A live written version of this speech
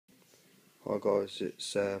Hi guys,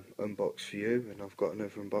 it's unboxed for you, and I've got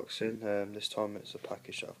another unboxing. This time it's a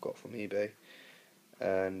package that I've got from eBay,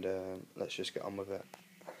 and let's just get on with it.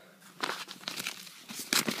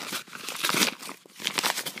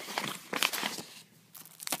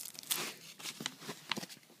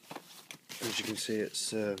 As you can see,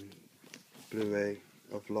 it's Blu-ray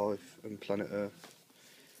of Life and Planet Earth,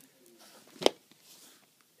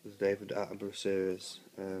 the David Attenborough series.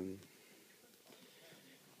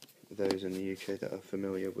 Those in the UK that are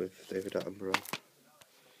familiar with David Attenborough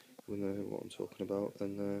will know what I'm talking about.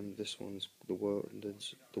 And this one's the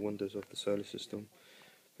Wonders of the Solar System,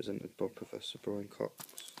 presented by Professor Brian Cox.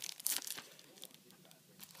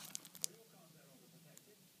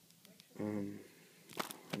 I'm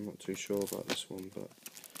not too sure about this one, but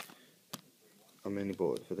I mainly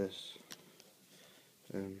bought it for this.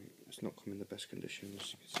 It's not come in the best condition,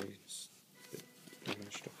 as you can see. It's a bit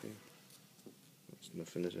damaged up here. It's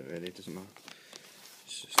nothing, is it really? It doesn't matter.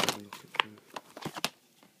 Let's just have a look at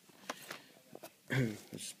the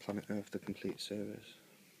this is Planet Earth, the complete series.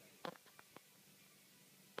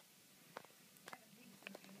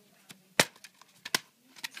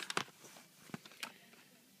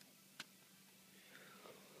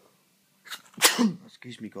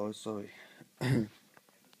 Excuse me guys, sorry. It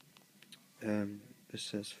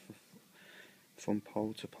says from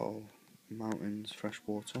pole to pole, mountains, fresh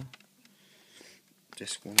water.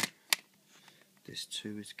 Disc 1. Disc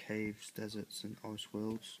 2 is caves, deserts and ice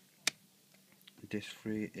worlds. Disc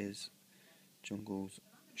 3 is jungles,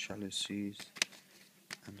 shallow seas.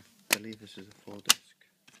 And I believe this is a 4 disc.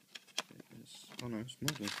 Oh no, it's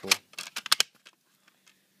more than 4.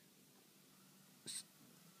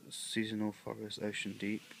 Seasonal forest, ocean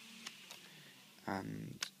deep,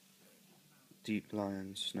 and deep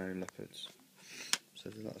lions, snow leopards. So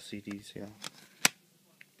there's a lot of CDs here.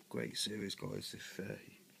 Great series guys if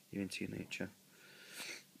you're into your nature.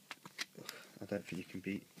 I don't think you can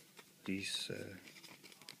beat these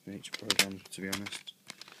nature programs, to be honest,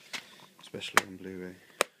 especially on Blu-ray.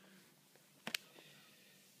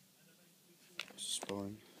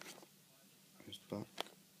 Spine, there's the back,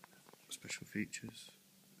 special features,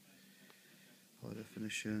 high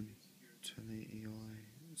definition, 1080i,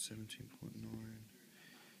 17.9,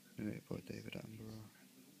 narrated by David Attenborough.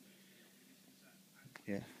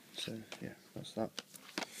 Yeah, that's that.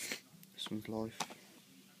 This one's Life.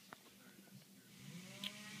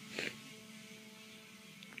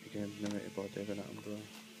 Again, narrated by David Attenborough.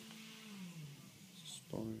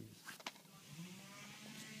 Spine.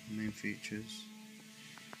 Main features.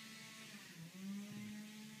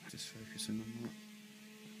 Just focusing on that.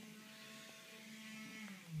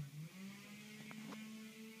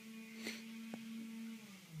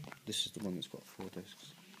 This is the one that's got 4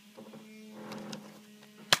 discs.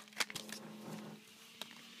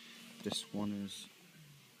 This one is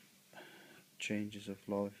Changes of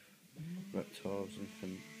Life, Reptiles, and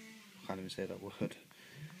I can't even say that word.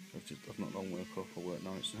 I've not long woke up, I work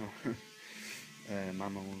nights now.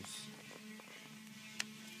 Mammals.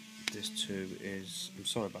 This 2 is, I'm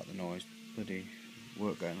sorry about the noise, bloody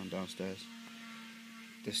work going on downstairs.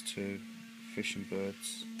 This 2, Fish and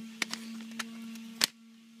Birds.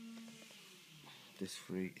 This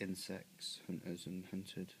 3, Insects, Hunters and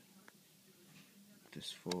Hunted.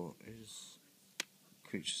 This 4 is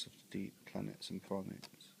Creatures of the Deep, Planets and Primates.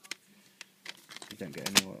 You don't get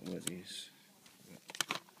any with these.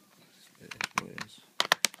 It is what it is.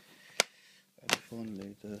 And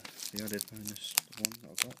finally, the added bonus, the one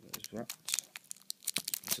that I got that is wrapped.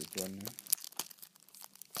 This is brand new.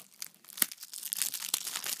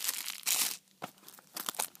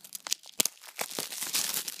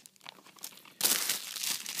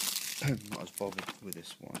 Not as bothered with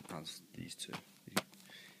this one as these 2.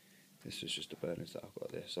 This is just a bonus that I've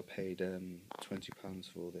got this. I paid £20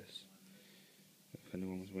 for this, if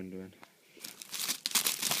anyone was wondering.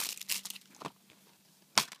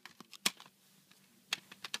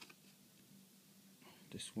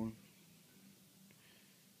 This one,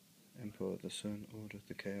 Emperor of the Sun, Order of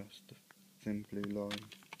the Chaos, the Thin Blue Line,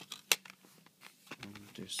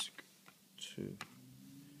 and Disc 2,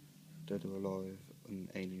 Dead or Alive and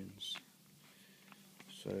Aliens.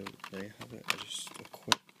 So there you have it, just a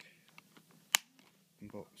quick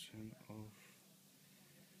unboxing of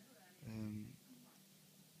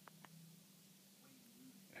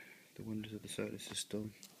the Wonders of the Solar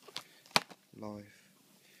System, Life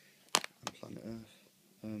and Planet Earth.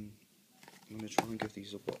 I'm going to try and give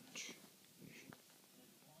these a watch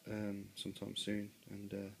sometime soon,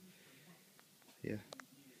 and yeah,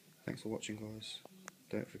 thanks for watching guys.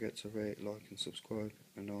 Don't forget to rate, like and subscribe,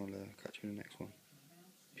 and I'll catch you in the next one.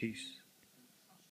 Peace.